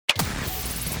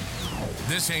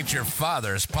This ain't your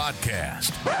father's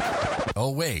podcast.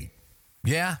 Oh, wait.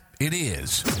 Yeah, it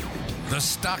is. The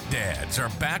Stock Dads are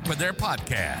back with their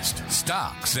podcast,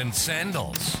 Stocks and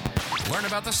Sandals. Learn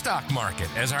about the stock market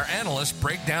as our analysts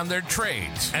break down their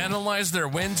trades, analyze their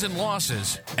wins and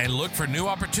losses, and look for new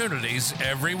opportunities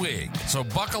every week. So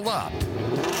buckle up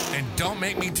and don't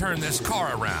make me turn this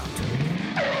car around.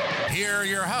 Here are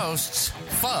your hosts,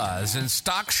 Fuzz and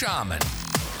Stock Shaman.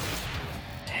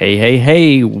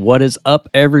 Hey, what is up,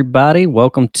 everybody?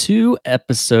 Welcome to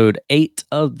episode 8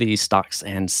 of the Stocks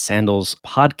and Sandals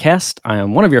podcast. I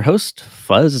am one of your hosts,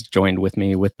 Fuzz, joined with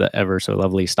me with the ever so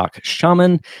lovely Stock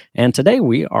Shaman. And today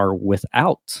we are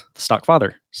without the Stock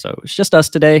Father. So it's just us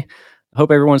today. I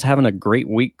hope everyone's having a great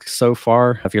week so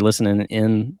far. If you're listening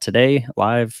in today,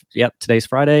 live, today's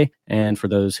Friday. And for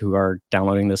those who are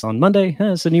downloading this on Monday,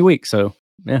 it's a new week. So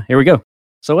yeah, here we go.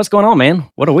 So what's going on, man?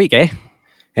 What a week, eh?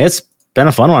 It's been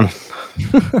a fun one.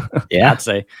 Yeah. I'd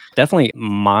say definitely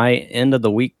my end of the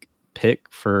week pick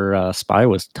for SPY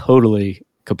was totally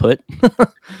kaput.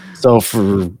 So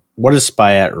for what is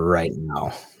SPY at right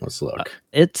now? Let's look.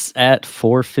 It's at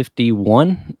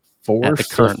 451 at the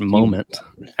current moment,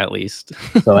 at least.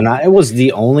 So and it was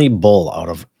the only bull out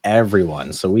of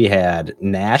everyone. So we had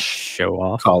Nash show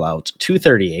off, call out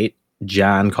 238.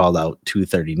 John called out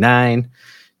 239.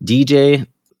 DJ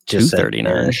just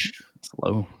 239. It's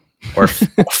low. Or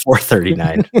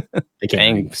 439.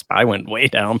 Dang, SPY went way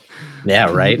down.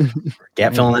 Yeah, right.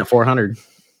 Gap filling at 400.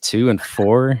 2 and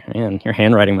 4. Man, your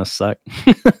handwriting must suck.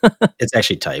 It's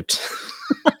actually typed.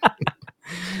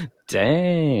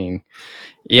 Dang.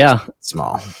 Yeah.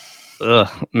 Small.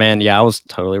 Ugh, man, yeah, I was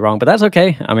totally wrong, but that's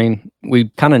okay. I mean, we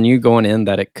kind of knew going in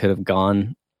that it could have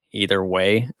gone either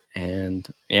way. And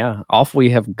yeah, off we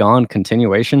have gone,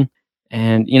 continuation.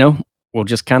 And, we'll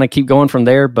just kind of keep going from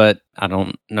there, but I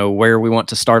don't know where we want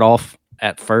to start off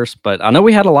at first. But I know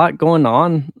we had a lot going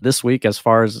on this week as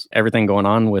far as everything going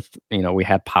on with, we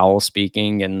had Powell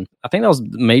speaking, and I think that was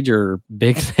the major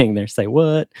big thing there. Say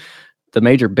what? The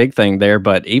major big thing there.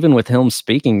 But even with him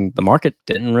speaking, the market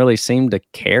didn't really seem to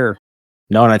care.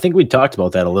 No, and I think we talked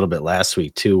about that a little bit last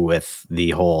week too, with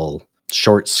the whole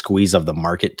short squeeze of the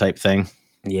market type thing.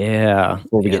 Yeah.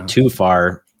 Before we get too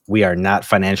far, we are not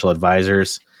financial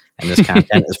advisors. And this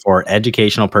content is for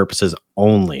educational purposes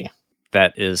only.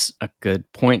 That is a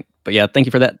good point. But yeah, thank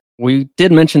you for that. We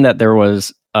did mention that there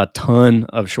was a ton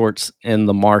of shorts in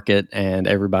the market and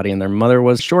everybody and their mother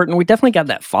was short. And we definitely got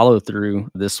that follow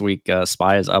through this week.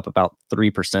 SPY is up about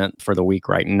 3% for the week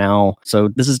right now. So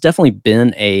this has definitely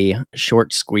been a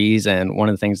short squeeze. And one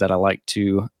of the things that I like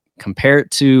to compare it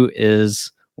to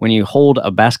is when you hold a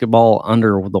basketball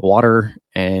under the water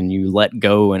and you let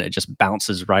go and it just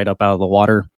bounces right up out of the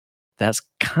water. That's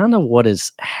kind of what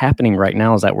is happening right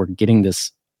now, is that we're getting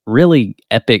this really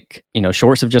epic,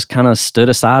 shorts have just kind of stood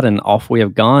aside and off we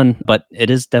have gone. But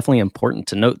it is definitely important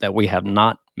to note that we have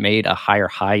not made a higher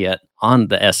high yet on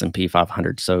the S&P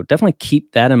 500. So definitely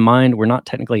keep that in mind. We're not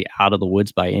technically out of the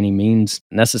woods by any means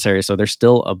necessary. So there's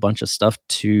still a bunch of stuff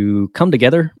to come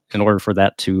together in order for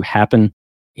that to happen.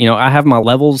 I have my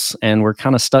levels and we're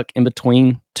kind of stuck in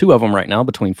between two of them right now,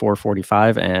 between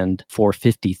 445 and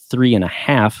 453 and a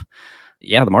half.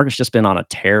 Yeah, the market's just been on a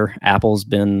tear. Apple's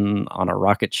been on a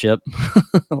rocket ship.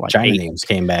 China names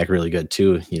came back really good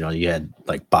too. You had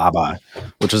like Baba,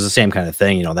 which was the same kind of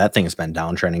thing. That thing has been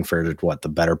downtrending for the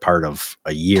better part of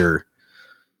a year.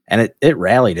 And it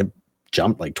rallied, it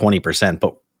jumped like 20%,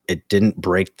 but it didn't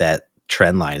break that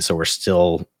trend line. So we're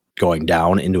still going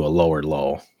down into a lower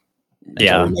low.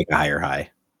 Until we make a higher high.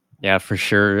 Yeah, for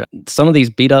sure. Some of these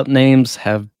beat up names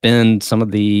have been some of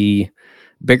the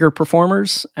bigger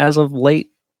performers as of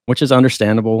late, which is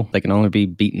understandable. They can only be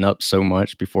beaten up so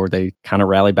much before they kind of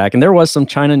rally back. And there was some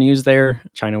China news there.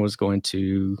 China was going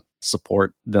to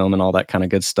support them and all that kind of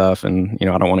good stuff. And, I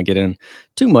don't want to get in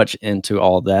too much into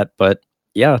all of that. But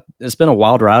yeah, it's been a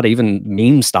wild ride. Even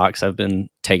meme stocks have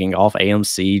been taking off.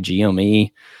 AMC,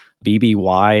 GME,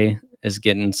 BBY is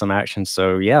getting some action.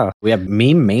 So yeah, we have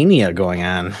meme mania going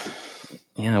on.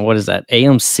 Yeah, what is that?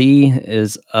 AMC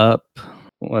is up.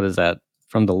 What is that?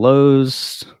 From the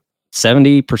lows,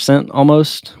 70%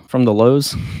 almost from the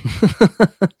lows.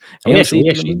 we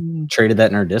actually traded that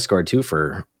in our Discord too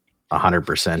for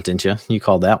 100%, didn't you? You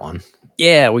called that one.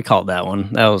 Yeah, we called that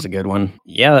one. That was a good one.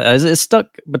 Yeah, it's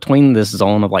stuck between this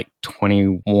zone of like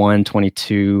 21,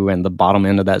 22, and the bottom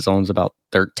end of that zone is about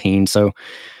 13. So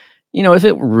if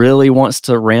it really wants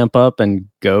to ramp up and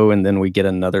go, and then we get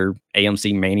another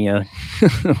AMC mania,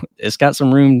 it's got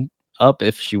some room up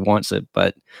if she wants it.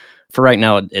 But for right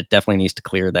now, it definitely needs to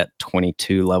clear that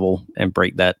 22 level and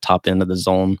break that top end of the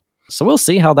zone. So we'll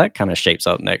see how that kind of shapes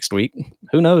up next week.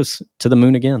 who knows? To the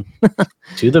moon again.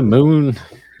 To the moon.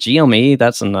 GME,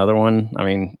 that's another one. I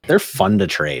mean, they're fun to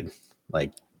trade.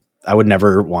 Like, I would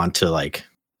never want to like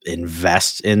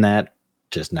invest in that.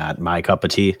 Just not my cup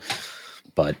of tea.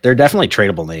 But they're definitely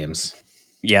tradable names.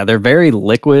 Yeah, they're very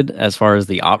liquid as far as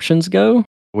the options go,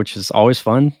 which is always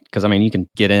fun because, I mean, you can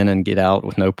get in and get out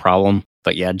with no problem.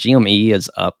 But yeah, GME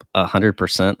is up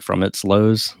 100% from its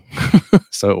lows.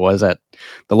 So it was at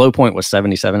the low point was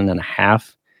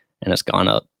 77.5, and it's gone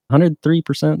up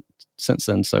 103% since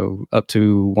then. So up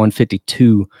to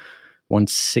 152,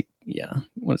 16. Yeah,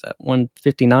 what is that?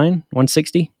 159,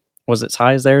 160 was its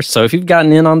highs there. So if you've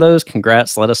gotten in on those,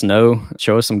 congrats. Let us know.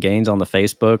 Show us some gains on the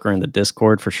Facebook or in the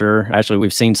Discord for sure. Actually,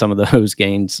 we've seen some of those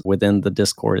gains within the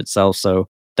Discord itself. So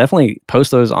definitely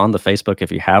post those on the Facebook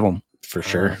if you have them. For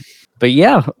sure. But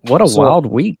yeah, what a wild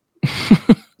week.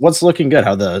 What's looking good?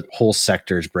 How the whole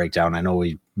sectors break down? I know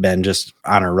we've been just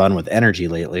on a run with energy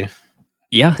lately.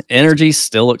 Yeah, energy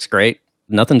still looks great.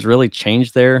 Nothing's really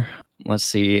changed there. Let's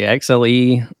see.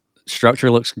 XLE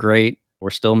structure looks great. We're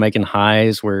still making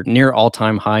highs. We're near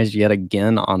all-time highs yet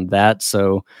again on that.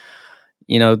 So,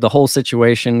 you know, the whole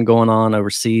situation going on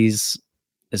overseas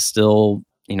is still,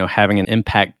 you know, having an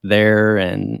impact there,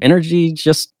 and energy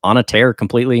just on a tear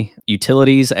completely.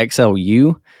 Utilities,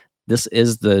 XLU, this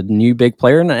is the new big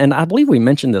player. And I believe we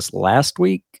mentioned this last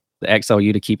week, the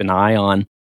XLU to keep an eye on.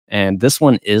 And this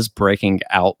one is breaking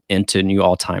out into new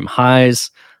all-time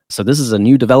highs. So this is a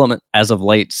new development as of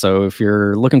late. So if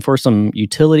you're looking for some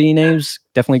utility names,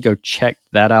 definitely go check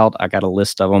that out. I got a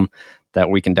list of them that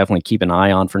we can definitely keep an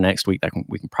eye on for next week that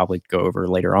we can probably go over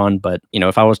later on. But, you know,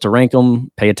 if I was to rank them,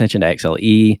 pay attention to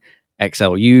XLE,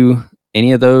 XLU,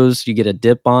 any of those you get a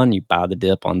dip on, you buy the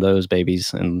dip on those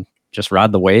babies and just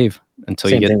ride the wave until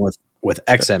Same you get... thing with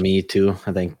XME too.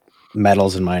 I think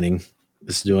metals and mining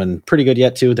is doing pretty good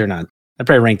yet too. They're not, I'd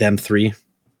probably rank them 3.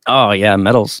 Oh, yeah,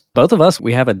 metals. Both of us,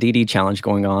 we have a DD challenge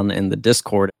going on in the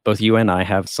Discord. Both you and I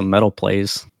have some metal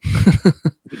plays.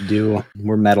 We do.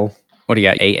 We're metal. What do you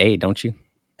got? AA, don't you?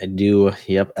 I do.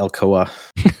 Yep. Alcoa.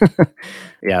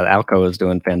 Yeah, Alcoa is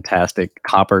doing fantastic.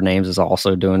 Copper Names is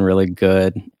also doing really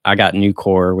good. I got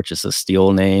Nucor, which is a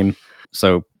steel name.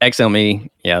 So XLME,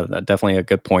 yeah, definitely a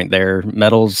good point there.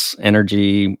 Metals,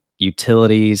 energy,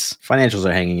 utilities. Financials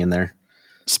are hanging in there.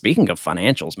 Speaking of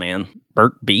financials, man,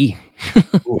 Bert B.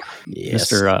 Ooh,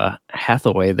 yes. Mr.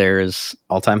 Hathaway there is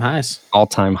all-time highs.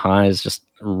 All-time highs, just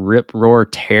rip, roar,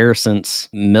 tear since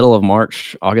middle of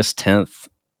March, August 10th.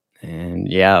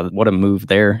 And yeah, what a move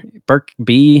there. Burke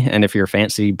B, and if you're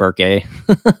fancy, Burke A.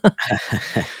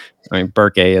 I mean,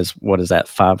 Burke A is, what is that,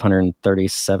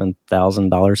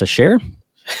 $537,000 a share?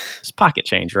 It's pocket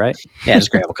change, right? Yeah, just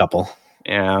grab a couple.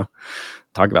 Yeah.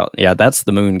 Talk about, yeah, that's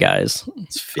the moon, guys.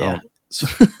 Yeah.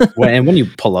 And when you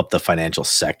pull up the financial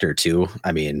sector too,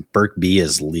 I mean, Burke B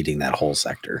is leading that whole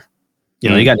sector. You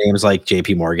know, you got names like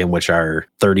JP Morgan, which are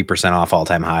 30% off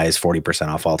all-time highs, 40%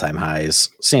 off all-time highs.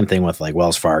 Same thing with like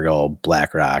Wells Fargo,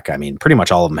 BlackRock. I mean, pretty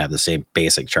much all of them have the same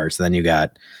basic charts. Then you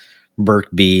got Burke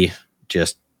B,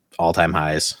 just all-time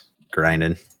highs,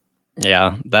 grinding.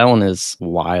 Yeah, that one is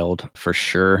wild for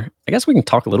sure. I guess we can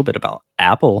talk a little bit about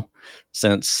Apple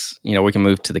since, you know, we can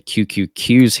move to the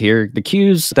QQQs here. The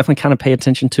Qs definitely kind of pay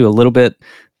attention to a little bit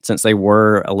since they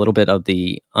were a little bit of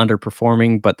the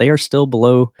underperforming, but they are still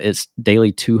below its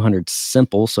daily 200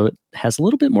 simple. So it has a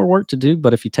little bit more work to do.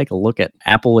 But if you take a look at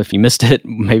Apple, if you missed it,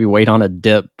 maybe wait on a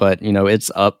dip, but you know,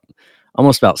 it's up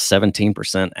almost about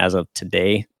 17% as of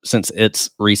today since its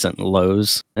recent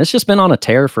lows. And it's just been on a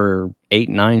tear for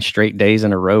 8-9 straight days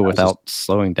in a row without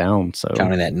slowing down. So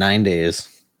counting that 9 days.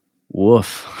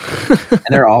 Woof. And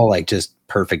they're all like just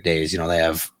perfect days. You know, they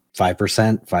have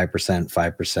 5%, 5%,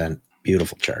 5%.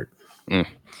 Beautiful chart. And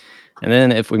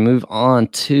then if we move on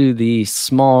to the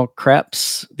small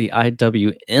craps, the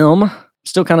IWM,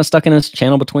 still kind of stuck in its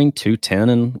channel between 210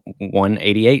 and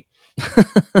 188.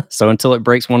 So until it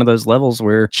breaks one of those levels,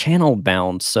 we're channel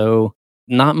bound. So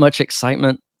not much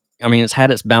excitement. I mean, it's had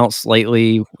its bounce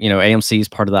lately. You know, AMC is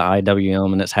part of the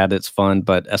IWM and it's had its fun.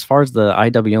 But as far as the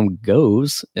IWM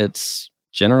goes, it's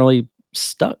generally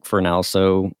stuck for now.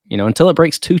 So, you know, until it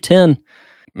breaks 210,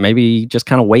 maybe just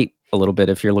kind of wait a little bit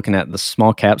if you're looking at the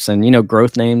small caps. And, you know,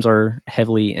 growth names are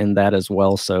heavily in that as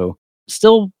well. So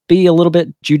still be a little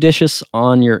bit judicious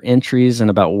on your entries and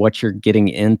about what you're getting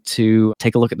into.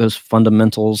 Take a look at those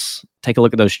fundamentals. Take a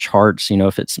look at those charts. You know,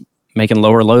 if it's making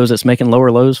lower lows, it's making lower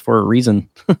lows for a reason.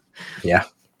 Yeah.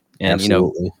 And,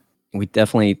 absolutely. You know, we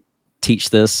definitely teach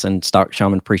this, and Stock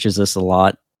Shaman preaches this a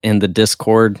lot in the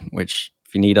Discord, which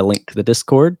if you need a link to the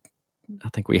Discord, I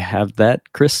think we have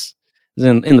that. Chris is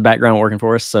in the background working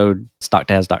for us. So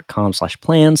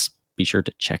stockdads.com/plans. be sure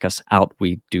to check us out.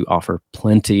 We do offer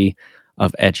plenty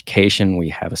of education. We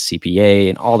have a CPA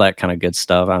and all that kind of good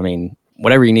stuff. I mean,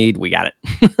 whatever you need, we got it.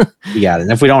 We got it.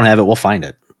 And if we don't have it, we'll find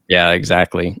it. Yeah,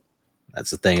 exactly.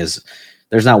 That's the thing, is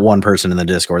there's not one person in the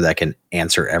Discord that can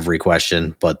answer every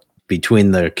question, but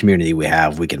between the community we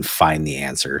have, we can find the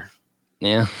answer.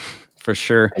 Yeah, for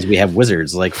sure. Because we have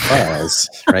wizards like Fuzz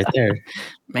right there.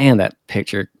 Man, that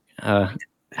picture. How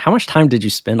much time did you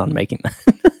spend on making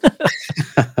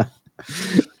that?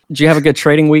 Did you have a good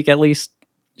trading week at least,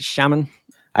 Shaman?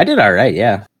 I did all right,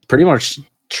 yeah. Pretty much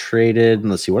traded.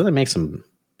 Let's see, what did I make some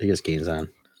biggest gains on?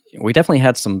 We definitely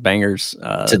had some bangers.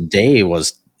 Today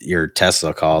was your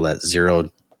Tesla call, that 0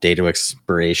 day to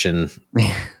expiration.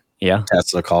 Yeah.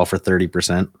 Tesla call for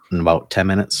 30% in about 10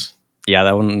 minutes. Yeah,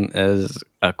 that one is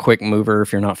a quick mover.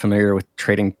 If you're not familiar with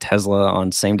trading Tesla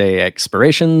on same day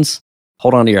expirations,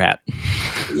 hold on to your hat.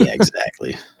 Yeah,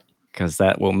 exactly. Because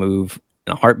that will move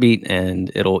in a heartbeat,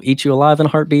 and it'll eat you alive in a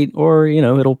heartbeat, or,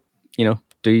 it'll,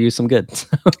 do you some good.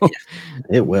 Yeah,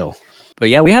 it will. But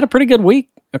yeah, we had a pretty good week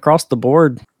across the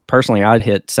board. Personally, I'd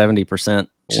hit 70%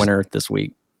 winner this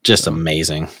week. Just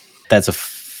amazing. That's a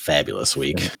fabulous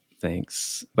week.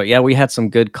 Thanks. But yeah, we had some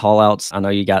good call outs. I know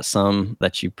you got some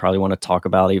that you probably want to talk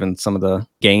about, even some of the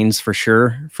gains for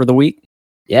sure for the week.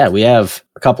 Yeah, we have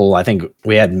a couple. I think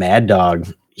we had Mad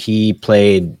Dog. He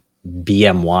played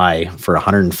BMY for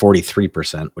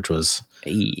 143%, which was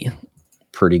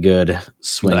pretty good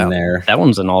swing there. That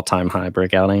one's an all-time high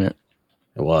breakout, ain't it?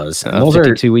 It was. And those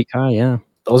 52-week high, yeah.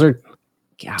 Those are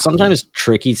sometimes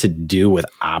tricky to do with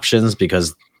options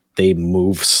because they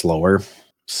move slower.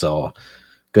 So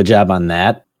good job on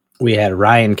that. We had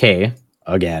Ryan K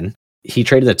again. He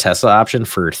traded the Tesla option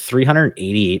for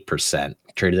 388%.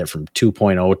 Traded it from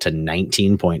 2.0 to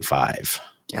 19.5.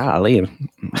 Golly.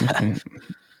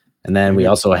 And then we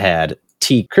also had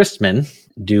T. Christman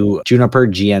do Juniper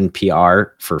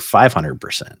GNPR for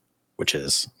 500%, which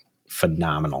is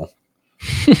phenomenal.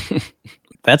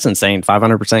 That's insane.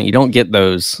 500%. You don't get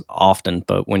those often,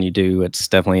 but when you do, it's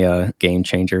definitely a game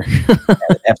changer.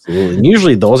 Absolutely. And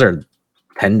usually those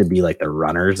tend to be like the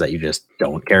runners that you just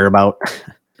don't care about.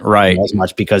 Right. As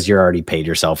much because you're already paid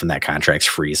yourself and that contract's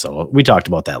free. So we talked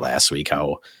about that last week,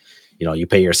 how, you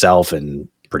pay yourself and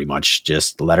pretty much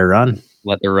just let her run.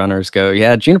 Let the runners go.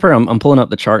 Yeah, Juniper, I'm pulling up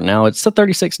the chart now. It's a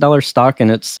 $36 stock, and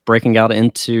it's breaking out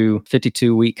into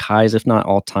 52-week highs, if not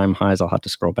all-time highs. I'll have to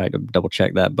scroll back to double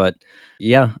check that. But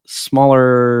yeah,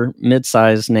 smaller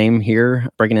mid-size name here,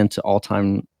 breaking into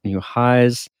all-time new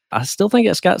highs. I still think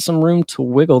it's got some room to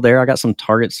wiggle there. I got some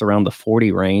targets around the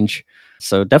 40 range.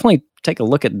 So definitely take a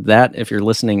look at that if you're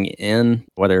listening in,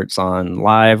 whether it's on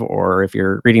live or if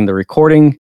you're reading the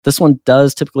recording. This one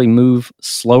does typically move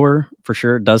slower for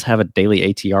sure. It does have a daily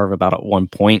ATR of about at 1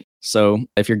 point. So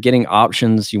if you're getting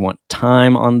options, you want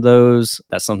time on those.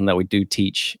 That's something that we do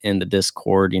teach in the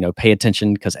Discord. Pay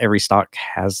attention because every stock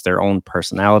has their own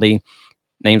personality.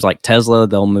 Names like Tesla,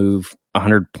 they'll move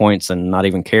 100 points and not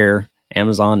even care.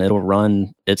 Amazon, it'll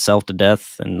run itself to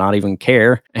death and not even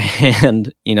care.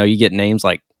 And, you get names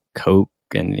like Coke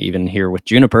and even here with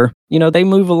Juniper, they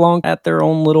move along at their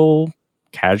own little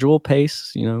casual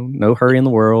pace, no hurry in the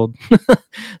world.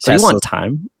 So you want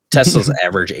time. Tesla's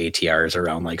average ATR is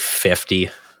around like 50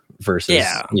 versus,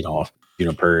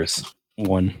 Juniper's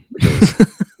 1.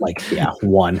 Like,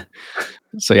 1.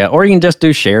 So yeah, or you can just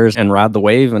do shares and ride the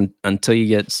wave until you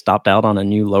get stopped out on a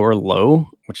new lower low,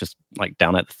 which is like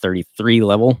down at the 33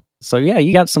 level. So yeah,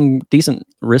 you got some decent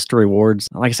risk to rewards.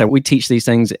 Like I said, we teach these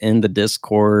things in the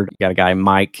Discord. You got a guy,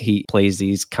 Mike, he plays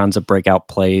these kinds of breakout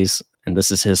plays, and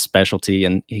this is his specialty,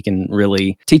 and he can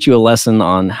really teach you a lesson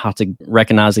on how to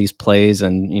recognize these plays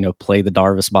and, play the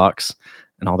Darvis box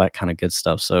and all that kind of good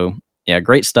stuff. So yeah,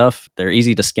 great stuff. They're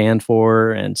easy to scan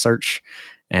for and search,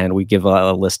 and we give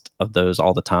a list of those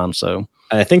all the time. So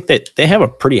I think that they have a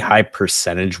pretty high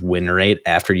percentage win rate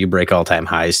after you break all-time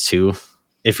highs too.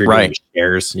 If you're doing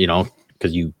shares,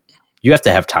 because you have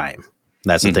to have time.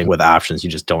 That's the thing with options. You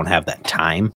just don't have that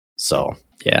time. So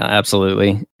yeah,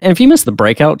 absolutely. And if you miss the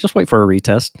breakout, just wait for a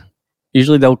retest.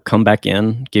 Usually they'll come back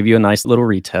in, give you a nice little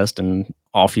retest, and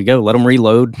off you go. Let them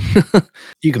reload.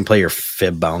 You can play your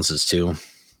fib bounces too.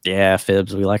 Yeah,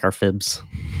 fibs. We like our fibs.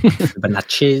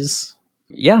 Fibonacci's.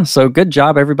 Yeah, so good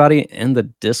job, everybody in the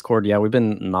Discord. Yeah, we've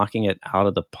been knocking it out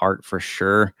of the park for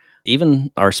sure.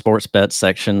 Even our sports bet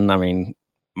section,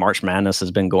 March Madness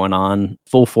has been going on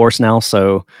full force now.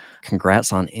 So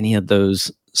congrats on any of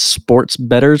those sports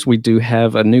bettors. We do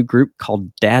have a new group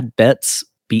called Dad Bets,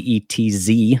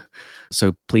 BETZ.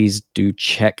 So please do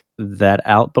check that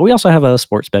out. But we also have a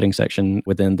sports betting section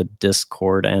within the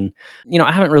Discord. And,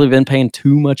 I haven't really been paying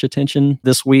too much attention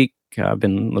this week I've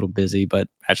been a little busy, but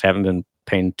actually haven't been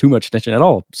paying too much attention at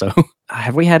all. So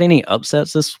have we had any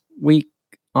upsets this week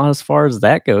as far as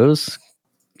that goes?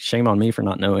 Shame on me for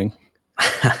not knowing.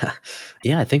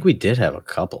 Yeah, I think we did have a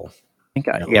couple.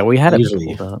 We had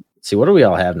usually, it. See, what do we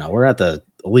all have now? We're at the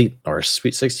Elite or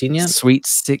Sweet 16 yet? Sweet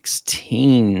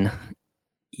 16.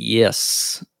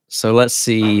 Yes. So let's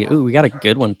see. Ooh, we got a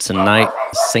good one tonight.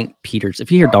 St. Peter's.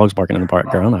 If you hear dogs barking in the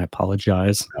background, I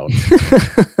apologize.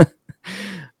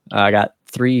 I got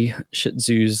 3 Shih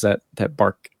Tzus that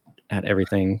bark at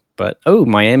everything. But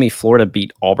Miami, Florida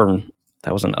beat Auburn.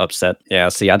 That was an upset. Yeah,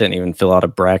 see, I didn't even fill out a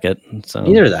bracket. So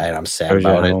neither did I, and I'm sad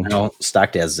about it. No,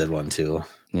 Stock Dads did one too.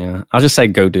 Yeah, I'll just say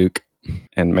go Duke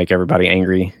and make everybody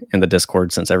angry in the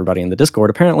Discord, since everybody in the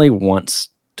Discord apparently wants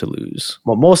to lose.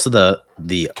 Well, most of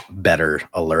the better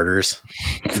alerters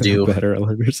do. Better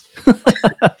alerters.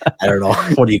 I don't know.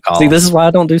 What do you call See, this is why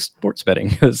I don't do sports betting,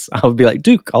 because I'll be like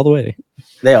Duke all the way.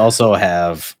 They also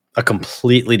have a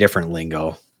completely different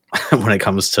lingo when it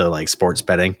comes to like sports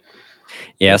betting.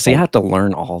 Yeah, so you have to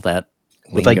learn all that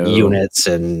with like units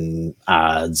and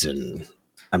odds, and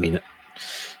I mean,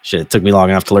 shit, it took me long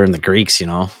enough to learn the Greeks, you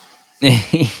know.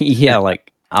 Yeah,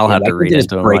 like I'll have to read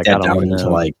into them. Break that down into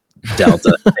like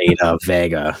delta, theta,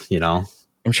 vega, you know.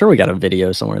 I'm sure we got a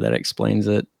video somewhere that explains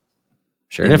it.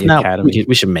 Sure. And if not,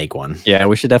 we should make one. Yeah,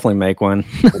 we should definitely make one.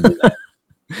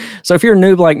 So if you're a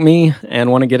noob like me and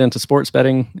want to get into sports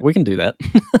betting, we can do that.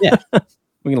 Yeah.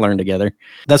 We can learn together.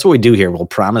 That's what we do here. We'll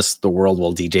promise the world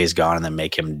while DJ's gone and then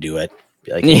make him do it.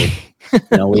 Be like, hey,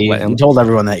 we told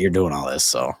everyone that you're doing all this.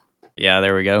 So yeah,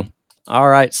 there we go. All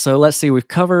right. So let's see. We've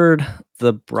covered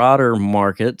the broader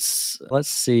markets. Let's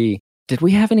see. Did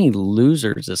we have any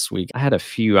losers this week? I had a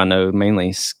few. I know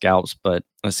mainly scalps, but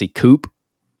let's see. Coop.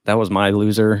 That was my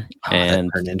loser.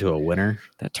 And that turned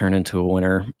into a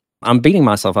winner. I'm beating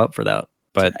myself up for that,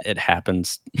 but it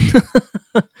happens.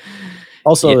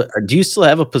 Also, do you still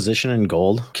have a position in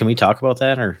gold? Can we talk about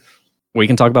that, or we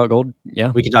can talk about gold?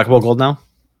 Yeah, we can talk about gold now.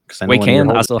 We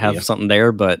can. I still have something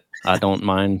there, but I don't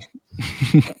mind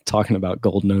talking about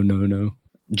gold. No.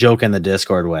 Joke in the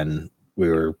Discord when we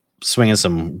were swinging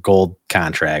some gold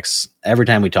contracts. Every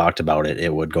time we talked about it,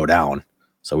 it would go down.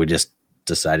 So we just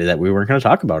decided that we weren't going to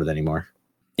talk about it anymore.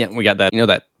 Yeah, we got that. You know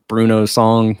that Bruno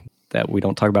song that we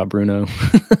don't talk about Bruno.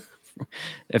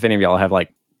 If any of y'all have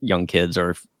like young kids,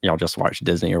 or if y'all just watch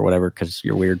Disney or whatever, because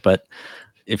you're weird, but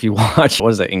if you watch, what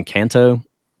is it, Encanto?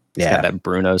 It's got that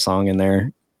Bruno song in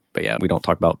there. But yeah, we don't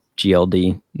talk about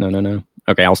GLD. No.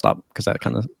 Okay, I'll stop, because that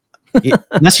kind of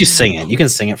unless you sing it, you can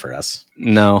sing it for us.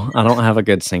 No, I don't have a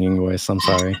good singing voice. I'm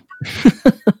sorry.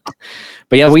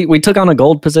 But yeah, we took on a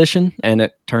gold position and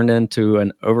it turned into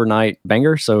an overnight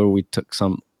banger. So we took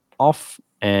some off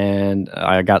and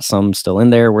I got some still in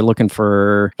there. We're looking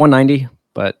for 190,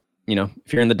 but you know,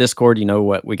 if you're in the Discord, you know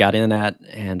what we got in at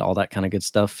and all that kind of good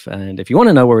stuff. And if you want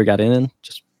to know where we got in,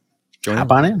 just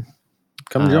hop on in.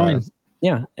 Come join.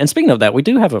 Yeah. And speaking of that, we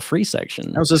do have a free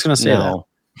section. I was just going to say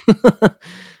that.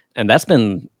 And that's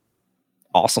been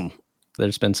awesome.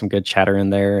 There's been some good chatter in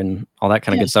there and all that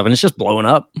kind of good stuff. And it's just blowing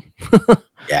up.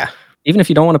 Yeah. Even if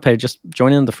you don't want to pay, just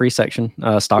join in the free section.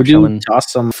 Stock we do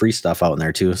toss some free stuff out in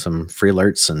there too. Some free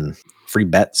alerts and free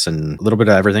bets and a little bit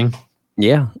of everything.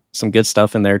 Yeah, some good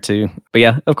stuff in there too. But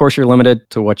yeah, of course, you're limited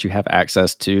to what you have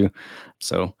access to.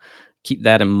 So keep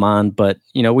that in mind. But,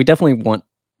 you know, we definitely want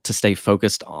to stay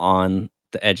focused on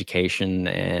the education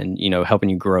and, you know, helping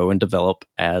you grow and develop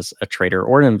as a trader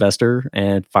or an investor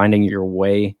and finding your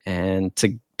way and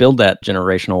to build that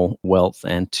generational wealth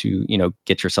and to, you know,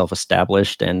 get yourself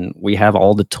established. And we have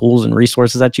all the tools and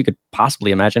resources that you could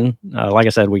possibly imagine. Like I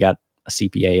said, we got a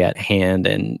CPA at hand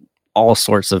and all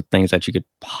sorts of things that you could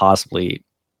possibly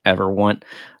ever want.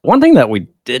 One thing that we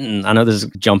didn't, I know this is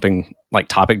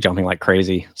topic jumping like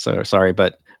crazy, so sorry,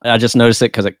 but I just noticed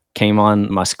it because it came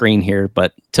on my screen here,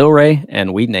 but Tilray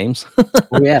and weed names.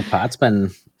 Oh yeah, pot's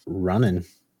been running.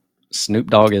 Snoop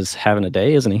Dogg is having a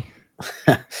day, isn't he?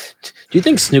 Do you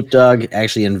think Snoop Dogg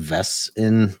actually invests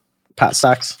in pot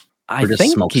stocks? I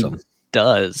think he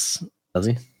does. Does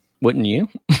he? Wouldn't you?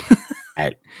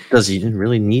 Does he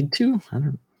really need to? I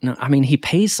don't. No, I mean, he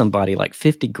pays somebody like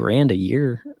 $50,000 a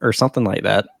year or something like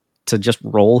that to just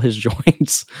roll his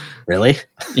joints. Really?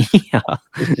 Yeah.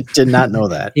 Did not know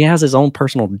that. He has his own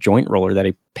personal joint roller that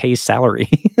he pays salary.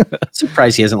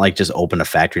 Surprised he hasn't like just opened a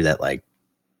factory that like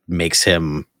makes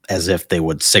him as if they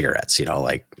would cigarettes, you know,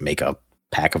 like make a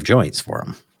pack of joints for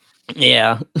him.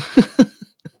 Yeah.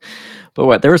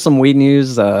 But there was some weed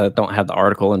news. Don't have the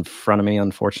article in front of me,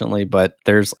 unfortunately, but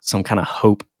there's some kind of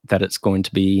hope that it's going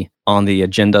to be on the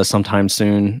agenda sometime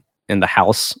soon in the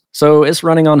House. So it's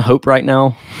running on hope right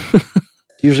now.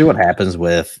 Usually what happens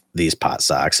with these pot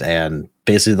stocks, and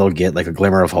basically they'll get like a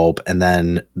glimmer of hope, and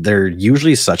then they're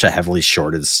usually such a heavily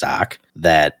shorted stock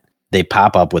that they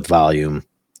pop up with volume,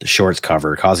 the shorts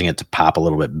cover, causing it to pop a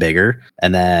little bit bigger.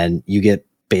 And then you get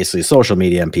basically social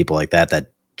media and people like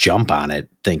that jump on it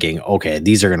thinking, okay,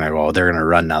 these are going to go, they're going to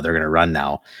run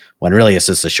now, when really it's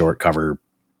just a short cover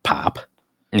pop.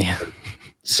 Yeah.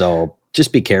 So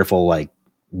just be careful, like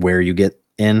where you get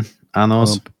in on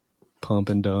those. Pump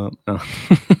and dump. Oh.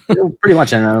 Pretty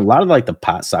much. And a lot of like the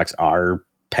pot stocks are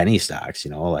penny stocks,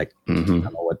 like I don't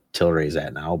know what Tilray's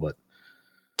at now, but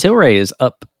Tilray is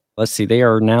up. Let's see. They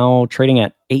are now trading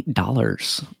at $8.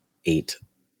 $8.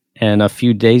 And a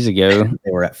few days ago,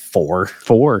 they were at $4.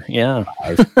 $4, yeah.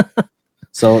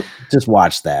 So just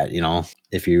watch that,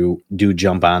 if you do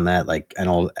jump on that. Like I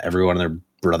know everyone and their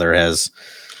brother has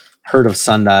heard of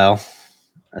Sundial,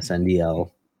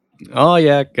 SNDL. Oh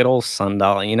yeah, good old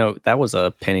Sundial. That was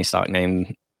a penny stock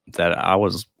name that I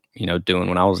was, doing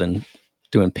when I was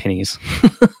doing pennies.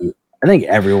 I think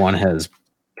everyone has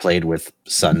played with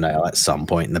Sundial at some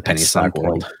point in the penny stock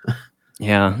world.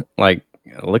 Yeah, like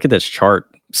look at this chart: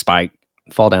 spike,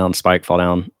 fall down, spike, fall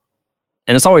down,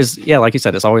 and it's always, like you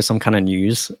said, it's always some kind of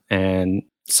news, and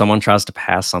someone tries to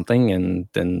pass something, and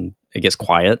then it gets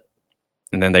quiet,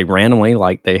 and then they randomly,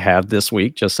 like they have this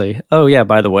week, just say, "Oh yeah,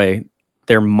 by the way,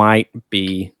 there might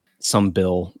be some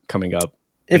bill coming up."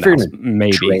 If you're going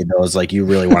to trade those, like you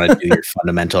really want to do your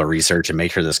fundamental research and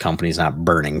make sure this company's not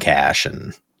burning cash,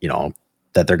 and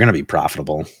that they're going to be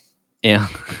profitable. Yeah.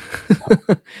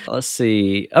 Let's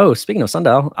see. Oh, speaking of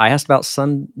Sundial, I asked about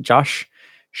Josh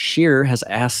Shear has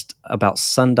asked about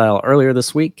Sundial earlier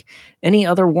this week. Any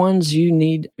other ones you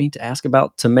need me to ask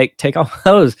about to take off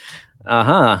those?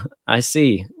 I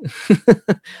see.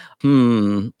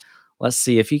 Let's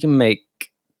see if you can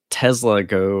make Tesla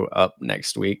go up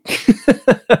next week.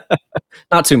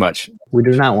 Not too much. We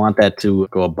do not want that to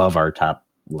go above our top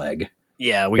leg.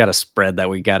 Yeah, we got a spread that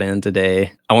we got in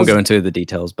today. I won't go into the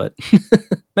details, but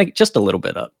make it just a little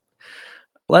bit up.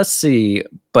 Let's see.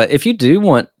 But if you do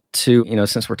want to,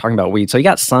 since we're talking about weed, so you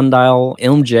got Sundial,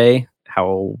 MJ,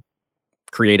 how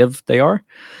creative they are.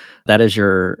 That is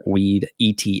your weed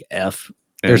ETF.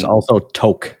 There's also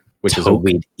Toke, which is a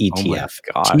weed ETF.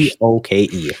 Oh my gosh.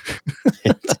 TOKE.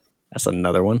 That's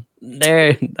another one.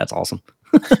 That's awesome.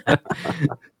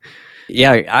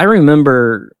 Yeah, I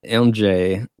remember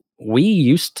MJ.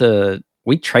 We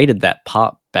traded that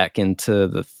pop back into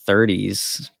the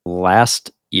 30s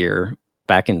last year,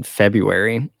 back in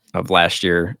February of last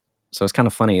year. So it's kind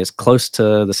of funny. It's close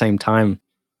to the same time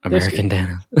American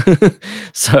Dana.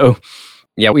 So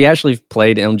yeah, we actually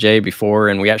played MJ before,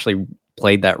 and we actually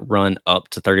played that run up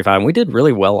to 35, and we did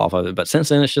really well off of it. But since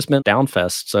then, it's just been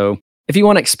downfest. So if you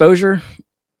want exposure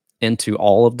into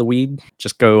all of the weed,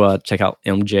 just go check out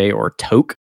MJ or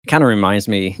Toke. It kind of reminds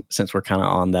me, since we're kind of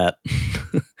on that,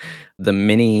 the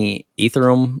mini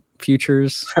Ethereum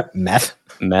futures. Meth.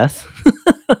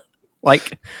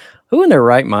 Like, who in their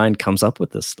right mind comes up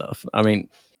with this stuff? I mean,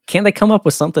 can't they come up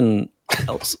with something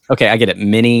else? Okay, I get it.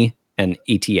 Mini and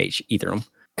ETH, Ethereum.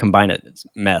 Combine it, it's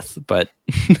meth, but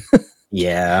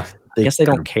yeah. I guess they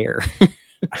don't care.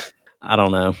 I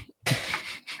don't know.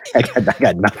 I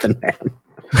got nothing, man.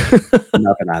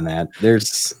 Nothing on that.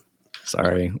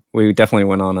 Sorry, we definitely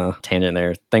went on a tangent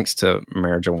there. Thanks to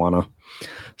marijuana.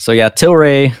 So yeah,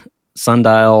 Tilray,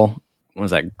 Sundial, what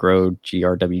was that? Grow,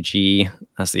 GRWG.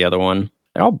 That's the other one.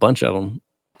 There are a bunch of them.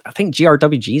 I think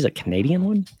GRWG is a Canadian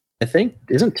one. I think,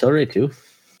 isn't Tilray too?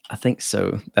 I think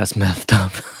so. That's messed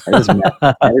up.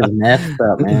 That is messed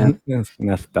up, man. That's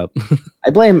messed up. I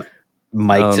blame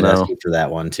Mike Tedeschi for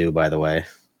that one too, by the way.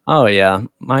 Oh yeah,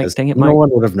 Mike. Dang it, Mike. No one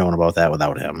would have known about that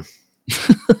without him.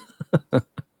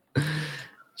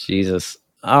 Jesus.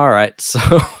 All right, so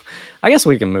I guess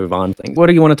we can move on. What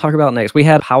do you want to talk about next? We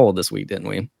had Howell this week, didn't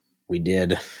we? We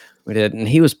did, and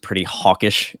he was pretty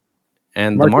hawkish.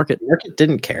 And the market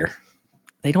didn't care.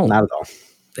 They don't. Not at all.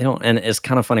 They don't. And it's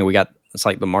kind of funny. It's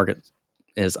like the market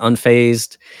is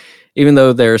unfazed, even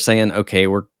though they're saying, okay,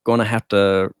 we're going to have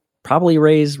to probably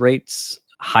raise rates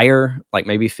higher, like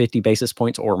maybe 50 basis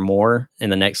points or more in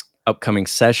the next upcoming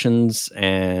sessions,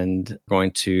 and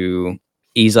going to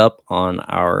ease up on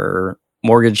our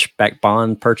mortgage-backed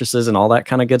bond purchases and all that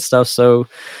kind of good stuff. So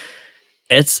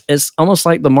it's almost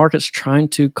like the market's trying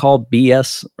to call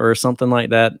BS or something like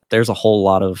that. There's a whole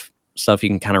lot of stuff you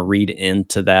can kind of read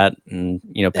into that, and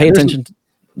pay attention.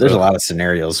 There's a lot of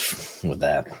scenarios with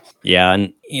that. Yeah,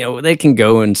 and they can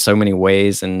go in so many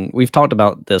ways, and we've talked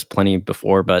about this plenty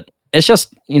before, but it's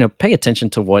just pay attention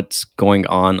to what's going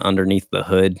on underneath the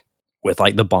hood with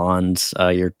like the bonds,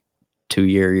 your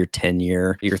 2-year, your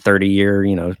 10-year, your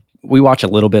 30-year. We watch a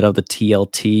little bit of the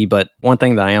TLT, but one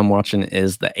thing that I am watching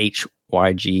is the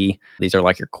HYG. These are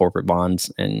like your corporate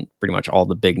bonds, and pretty much all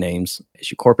the big names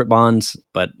issue corporate bonds,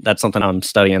 but that's something I'm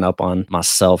studying up on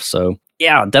myself. So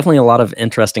yeah, definitely a lot of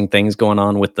interesting things going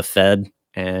on with the Fed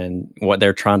and what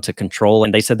they're trying to control.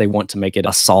 And they said they want to make it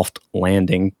a soft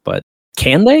landing, but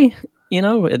can they?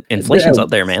 Inflation's up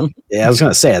there, man. Yeah, I was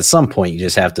going to say, at some point, you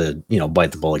just have to,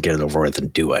 bite the bullet, get it over with,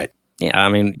 and do it. Yeah, I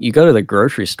mean, you go to the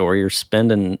grocery store, you're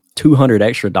spending $200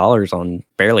 extra on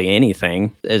barely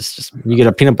anything. It's just... You get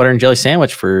a peanut butter and jelly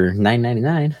sandwich for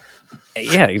 $9.99.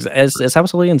 Yeah, it's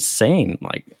absolutely insane.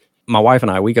 Like, my wife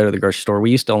and I, we go to the grocery store.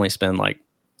 We used to only spend like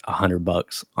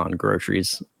 $100 on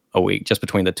groceries a week, just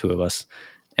between the two of us.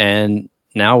 And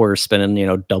now we're spending,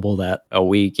 double that a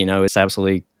week. It's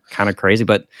absolutely kind of crazy,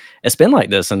 but it's been like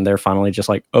this, and they're finally just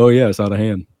like, oh yeah, it's out of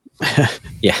hand.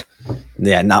 Yeah.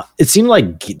 Now it seemed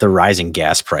like the rising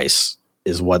gas price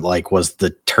is what was the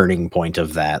turning point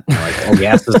of that.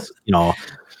 Gas is $4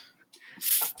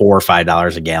 or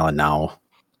 $5 a gallon now.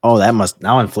 Oh,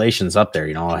 now inflation's up there.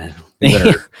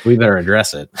 We better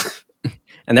address it.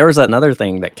 And there was another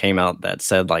thing that came out that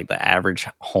said the average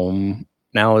home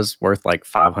now is worth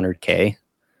 $500K.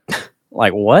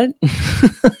 What?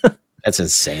 That's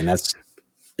insane. That's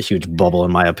a huge bubble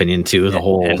in my opinion too.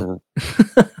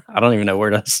 I don't even know where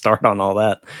to start on all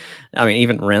that. I mean,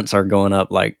 even rents are going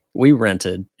up. We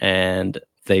rented and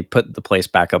they put the place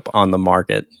back up on the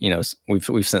market.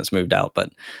 We've since moved out,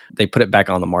 but they put it back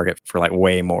on the market for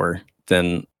way more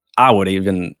than I would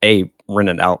even rent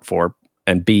it out for,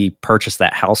 and B, purchase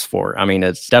that house for. I mean,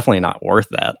 it's definitely not worth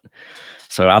that.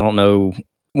 So I don't know,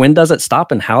 when does it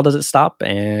stop and how does it stop,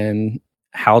 and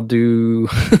how do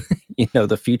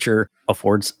the future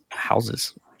affords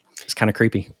houses? It's kind of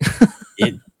creepy.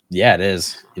 It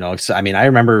is. I mean, I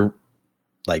remember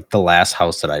the last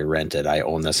house that I rented. I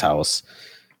own this house.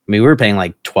 I mean, we were paying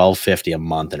 $1,250 a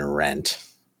month in rent.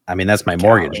 I mean, that's my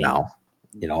mortgage now.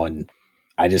 And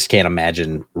I just can't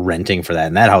imagine renting for that.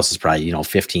 And that house is probably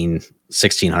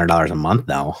 $1,600 a month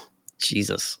now.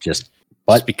 Jesus, just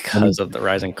because of the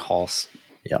rising costs.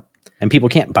 Yep. And people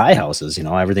can't buy houses.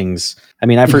 Everything's. I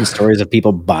mean, I've heard stories of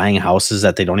people buying houses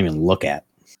that they don't even look at,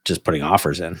 just putting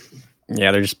offers in.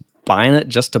 Yeah, they're just buying it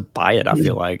just to buy it. I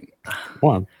feel like.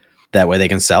 Well, that way they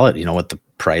can sell it. With the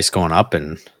price going up,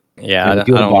 and yeah, if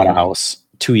you bought a house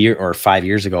 2 years or 5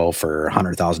 years ago for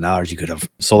 $100,000, you could have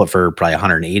sold it for probably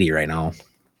 $180 right now.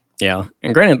 Yeah.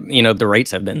 And granted, the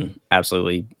rates have been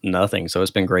absolutely nothing. So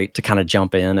it's been great to kind of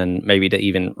jump in and maybe to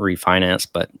even refinance.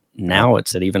 But now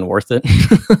is it even worth it?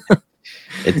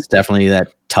 It's definitely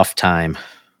that tough time.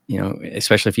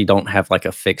 Especially if you don't have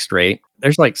a fixed rate.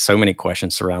 There's so many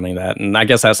questions surrounding that. And I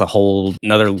guess that's a whole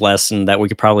another lesson that we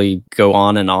could probably go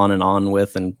on and on and on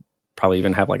with, and probably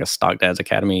even have a Stock Dads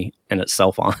Academy in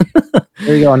itself on.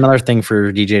 There you go. Another thing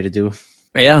for DJ to do.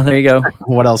 Yeah, there you go.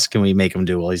 What else can we make him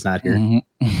do while he's not here?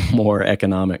 More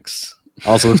economics.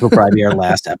 Also, this will probably be our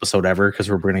last episode ever, because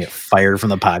we're going to get fired from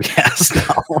the podcast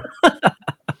now.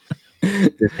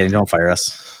 Just kidding, don't fire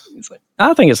us.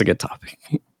 I think it's a good topic.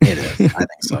 It is. I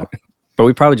think so. But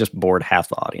we probably just bored half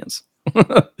the audience.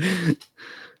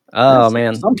 Oh,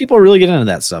 man. Some people really get into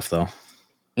that stuff, though.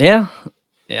 Yeah.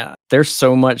 Yeah. There's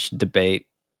so much debate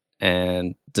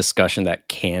and discussion that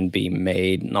can be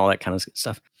made and all that kind of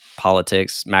stuff.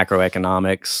 Politics,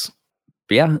 macroeconomics.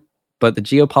 But the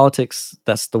geopolitics,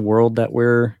 that's the world that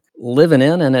we're living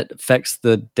in, and it affects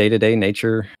the day-to-day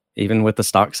nature. Even with the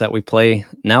stocks that we play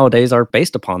nowadays are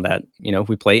based upon that.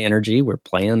 We play energy, we're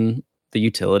playing the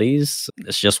utilities.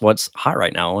 It's just what's hot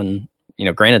right now. And,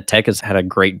 granted, tech has had a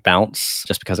great bounce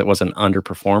just because it was an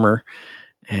underperformer.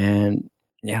 And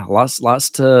yeah, lots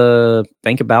to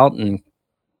think about and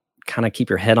kind of keep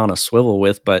your head on a swivel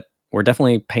with. But we're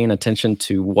definitely paying attention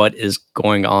to what is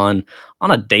going on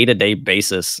a day-to-day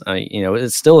basis.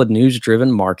 It's still a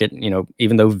news-driven market,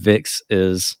 even though VIX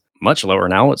is much lower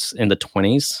now. It's in the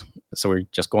 20s. So we're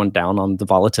just going down on the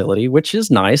volatility, which is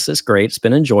nice. It's great. It's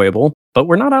been enjoyable, but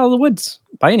we're not out of the woods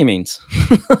by any means.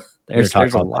 there's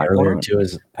a lot earlier too.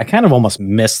 I kind of almost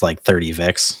miss 30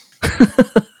 VIX.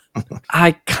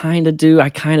 I kind of do. I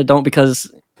kind of don't,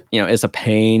 because, it's a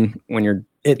pain when you're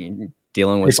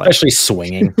dealing with, especially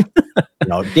swinging,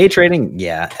 day trading.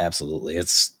 Yeah, absolutely.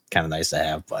 It's kind of nice to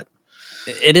have, but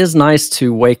it is nice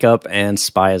to wake up and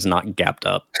SPY is not gapped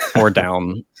up or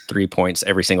down 3 points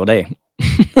every single day.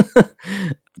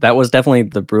 That was definitely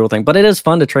the brutal thing, but it is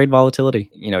fun to trade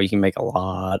volatility. You can make a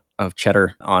lot of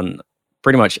cheddar on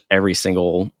pretty much every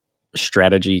single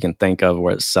strategy you can think of,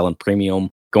 where it's selling premium,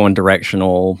 going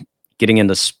directional, getting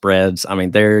into spreads. I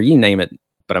mean, you name it.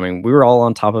 But I mean, we were all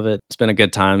on top of it. It's been a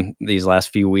good time these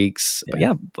last few weeks. Yeah. But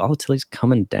yeah, volatility's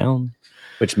coming down.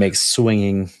 Which makes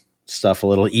swinging stuff a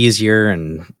little easier.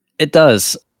 And it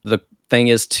does. The thing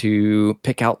is to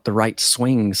pick out the right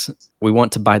swings. We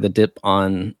want to buy the dip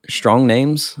on strong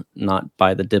names, not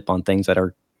buy the dip on things that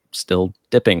are still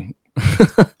dipping.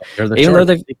 Even though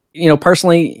they,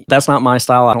 personally, that's not my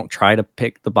style. I don't try to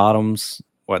pick the bottoms.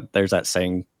 There's that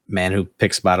saying, man who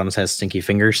picks bottoms has stinky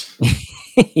fingers.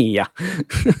 Yeah.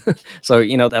 So,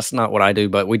 that's not what I do,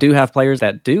 but we do have players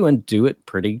that do and do it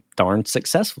pretty darn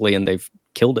successfully, and they've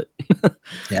killed it.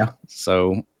 Yeah.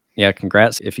 So, yeah,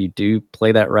 congrats if you do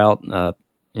play that route.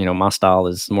 My style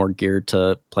is more geared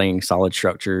to playing solid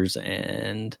structures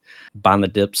and buying the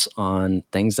dips on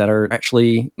things that are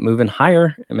actually moving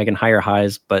higher and making higher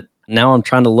highs. But now I'm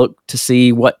trying to look to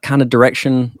see what kind of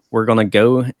direction we're going to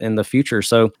go in the future.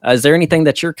 So is there anything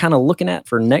that you're kind of looking at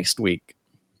for next week?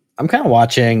 I'm kind of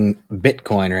watching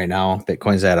Bitcoin right now.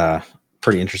 Bitcoin's at a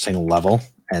pretty interesting level.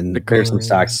 And there's some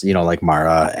stocks, like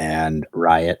Mara and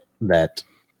Riot that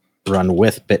run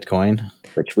with Bitcoin,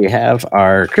 which we have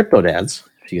our crypto dads.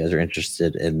 If you guys are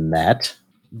interested in that,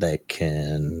 they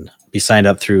can be signed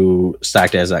up through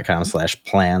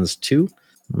stockdads.com/plans too.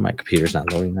 My computer's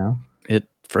not loading now. It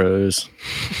froze.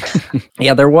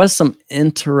 Yeah, there was some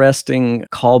interesting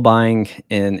call buying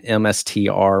in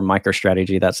MSTR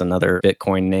MicroStrategy. That's another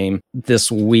Bitcoin name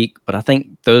this week, but I think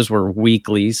those were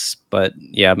weeklies. But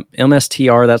yeah,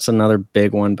 MSTR, that's another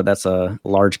big one, but that's a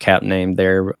large cap name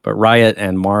there. But Riot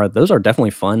and Mara, those are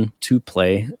definitely fun to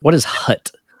play. What is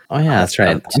HUT? Oh, yeah, that's right.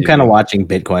 I'm kind of watching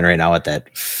Bitcoin right now at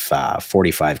that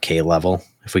 45K level.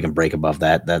 If we can break above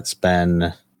that,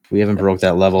 we haven't broke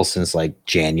that level since like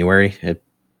January. It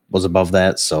was above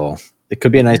that. So it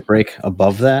could be a nice break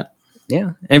above that.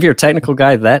 Yeah. And if you're a technical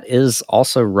guy, that is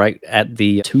also right at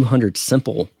the 200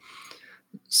 simple.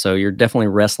 So you're definitely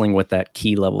wrestling with that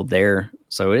key level there.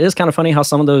 So it is kind of funny how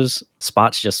some of those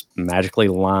spots just magically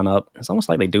line up. It's almost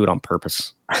like they do it on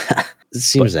purpose. It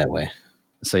seems that way.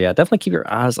 So yeah, definitely keep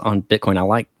your eyes on Bitcoin. I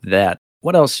like that.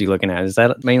 What else are you looking at? Is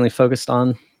that mainly focused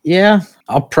on? Yeah,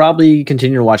 I'll probably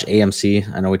continue to watch AMC.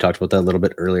 I know we talked about that a little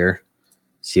bit earlier.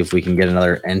 See if we can get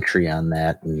another entry on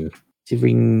that and see if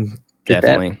we can get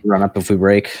that run up if we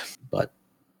break. But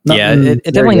yeah, it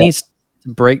definitely needs to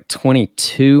break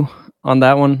 22 on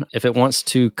that one. If it wants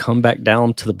to come back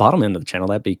down to the bottom end of the channel,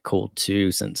 that'd be cool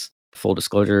too, since full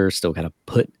disclosure still got to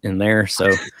put in there.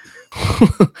 So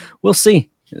we'll see.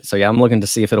 So yeah, I'm looking to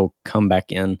see if it'll come back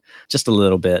in just a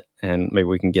little bit, and maybe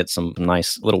we can get some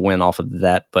nice little win off of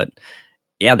that. But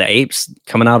yeah, the apes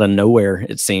coming out of nowhere,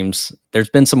 it seems. There's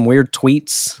been some weird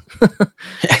tweets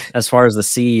as far as the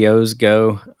CEOs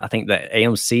go. I think the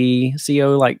AMC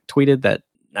CEO tweeted that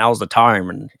now's the time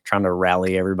and trying to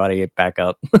rally everybody back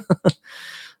up.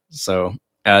 So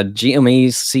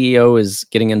GME's CEO is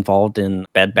getting involved in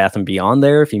Bed Bath & Beyond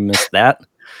there, if you missed that.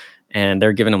 And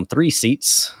they're giving them 3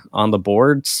 seats on the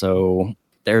board. So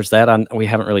there's that. We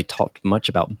haven't really talked much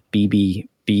about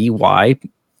BBBY.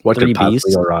 What could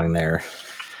possibly go wrong there?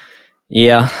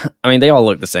 Yeah. I mean, they all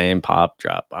look the same. Pop,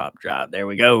 drop, pop, drop. There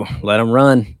we go. Let them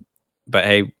run. But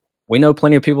hey, we know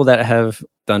plenty of people that have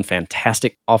done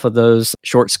fantastic off of those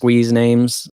short squeeze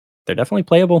names. They're definitely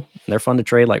playable. They're fun to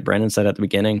trade, like Brandon said at the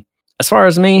beginning. As far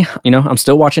as me, I'm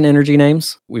still watching energy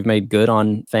names. We've made good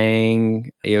on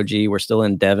Fang, AOG. We're still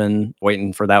in Devon,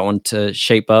 waiting for that one to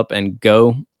shape up and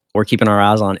go. We're keeping our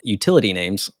eyes on utility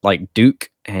names like Duke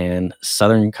and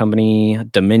Southern Company,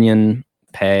 Dominion,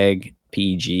 PEG,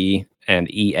 PEG, and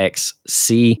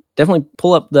EXC. Definitely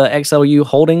pull up the XLU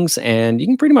holdings, and you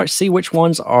can pretty much see which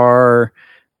ones are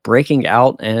breaking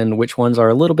out and which ones are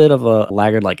a little bit of a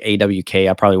laggard, like AWK.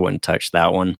 I probably wouldn't touch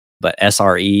that one. But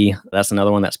SRE, that's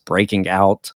another one that's breaking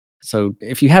out. So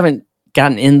if you haven't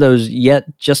gotten in those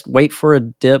yet, just wait for a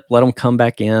dip, let them come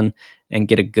back in and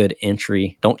get a good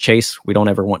entry. Don't chase. We don't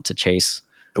ever want to chase.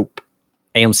 Nope.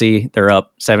 AMC, they're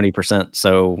up 70%.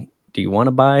 So do you want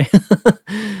to buy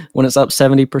when it's up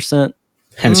 70%?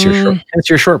 Hence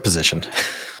your short position.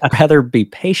 I'd rather be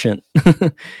patient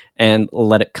and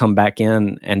let it come back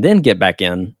in and then get back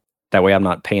in. That way I'm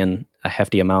not paying a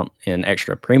hefty amount in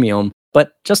extra premium.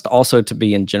 But just also to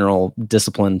be in general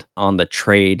disciplined on the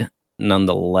trade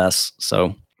nonetheless.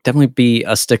 So definitely be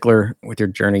a stickler with your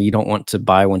journey. You don't want to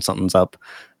buy when something's up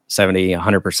 70,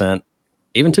 100%,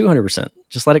 even 200%.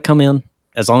 Just let it come in.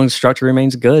 As long as the structure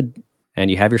remains good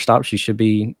and you have your stops, you should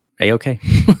be A-okay.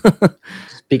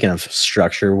 Speaking of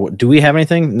structure, do we have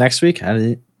anything next week? I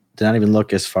did not even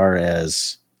look as far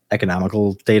as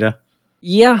economical data.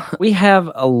 Yeah, we have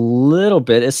a little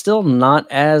bit. It's still not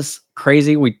as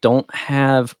crazy. We don't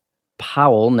have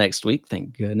Powell next week,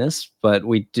 thank goodness. But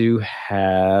we do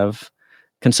have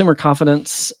consumer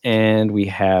confidence, and we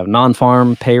have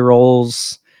non-farm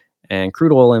payrolls and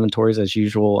crude oil inventories as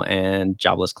usual, and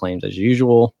jobless claims as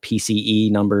usual,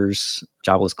 PCE numbers,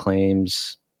 jobless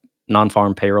claims,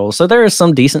 non-farm payrolls. So there is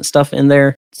some decent stuff in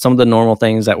there. Some of the normal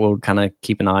things that we'll kind of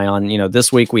keep an eye on.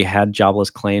 This week we had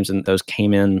jobless claims, and those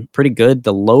came in pretty good.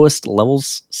 The lowest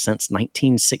levels since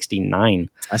 1969.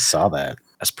 I saw that.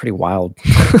 That's pretty wild.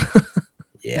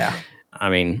 Yeah. I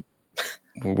mean,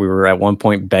 we were at one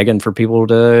point begging for people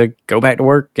to go back to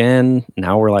work, and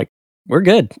now we're like, we're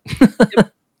good.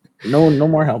 No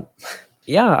more help.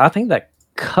 Yeah, I think that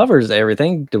covers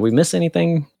everything. Did we miss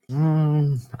anything?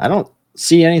 I don't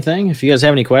see anything. If you guys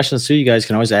have any questions too, you guys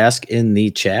can always ask in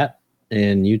the chat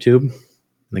in YouTube, in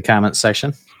the comments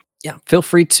section. Yeah, feel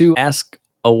free to ask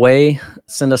away.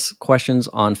 Send us questions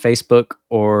on Facebook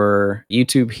or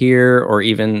YouTube here, or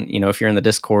even, if you're in the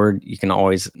Discord, you can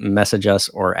always message us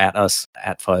or at us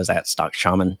at Fuzz at Stock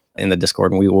Shaman in the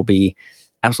Discord, and we will be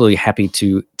absolutely happy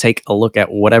to take a look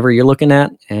at whatever you're looking at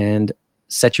and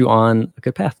set you on a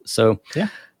good path. So yeah,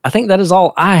 I think that is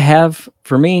all I have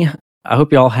for me. I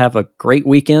hope you all have a great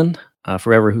weekend.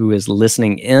 For everyone who is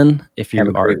listening in, if you have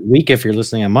a great week, if you're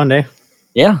listening on Monday.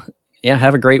 Yeah,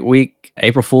 have a great week.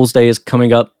 April Fool's Day is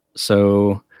coming up,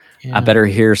 so I better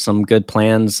hear some good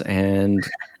plans and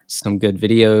some good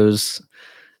videos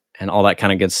and all that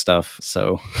kind of good stuff.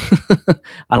 So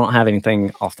I don't have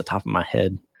anything off the top of my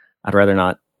head. I'd rather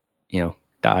not,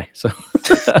 die. So,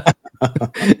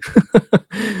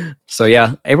 so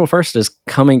yeah, April 1st is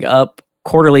coming up.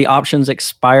 Quarterly options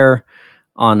expire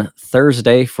on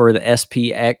Thursday for the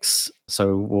SPX.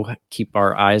 So we'll keep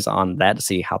our eyes on that to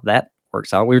see how that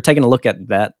works out. We were taking a look at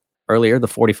that earlier, the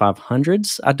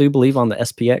 4500s, I do believe, on the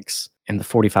SPX, and the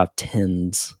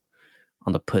 4510s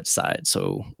on the put side.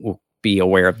 So we'll be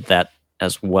aware of that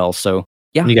as well. So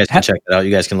yeah, you guys can check it out.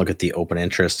 You guys can look at the open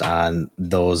interest on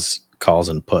those calls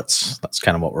and puts. That's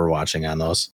kind of what we're watching on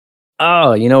those.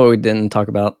 Oh, you know what we didn't talk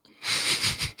about?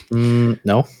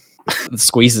 No. The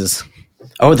squeezes.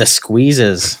 Oh, the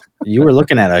squeezes. You were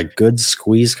looking at a good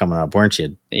squeeze coming up, weren't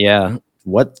you? Yeah.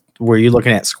 What were you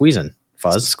looking at squeezing,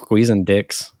 Fuzz? Squeezing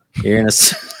dicks. You're in a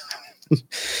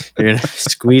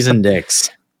squeezing dicks.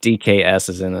 DKS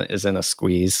is in a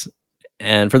squeeze.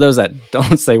 And for those that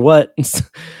don't say what,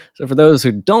 so for those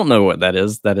who don't know what that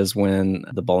is when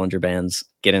the Bollinger Bands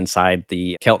get inside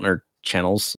the Keltner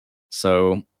channels.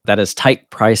 So that is tight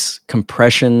price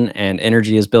compression, and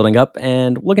energy is building up,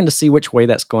 and looking to see which way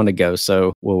that's going to go.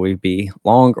 So will we be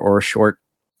long or short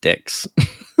dicks?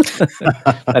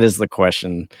 That is the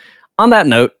question. On that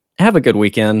note, have a good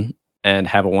weekend and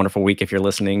have a wonderful week if you're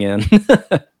listening in.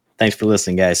 Thanks for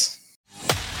listening, guys.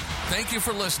 Thank you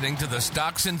for listening to the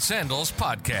Stocks and Sandals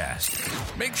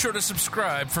podcast. Make sure to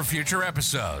subscribe for future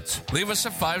episodes. Leave us a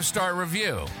 5-star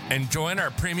review and join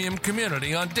our premium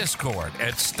community on Discord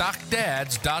at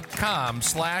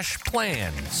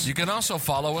stockdads.com/plans. You can also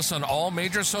follow us on all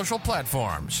major social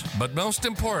platforms. But most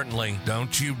importantly,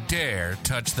 don't you dare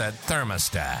touch that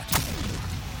thermostat.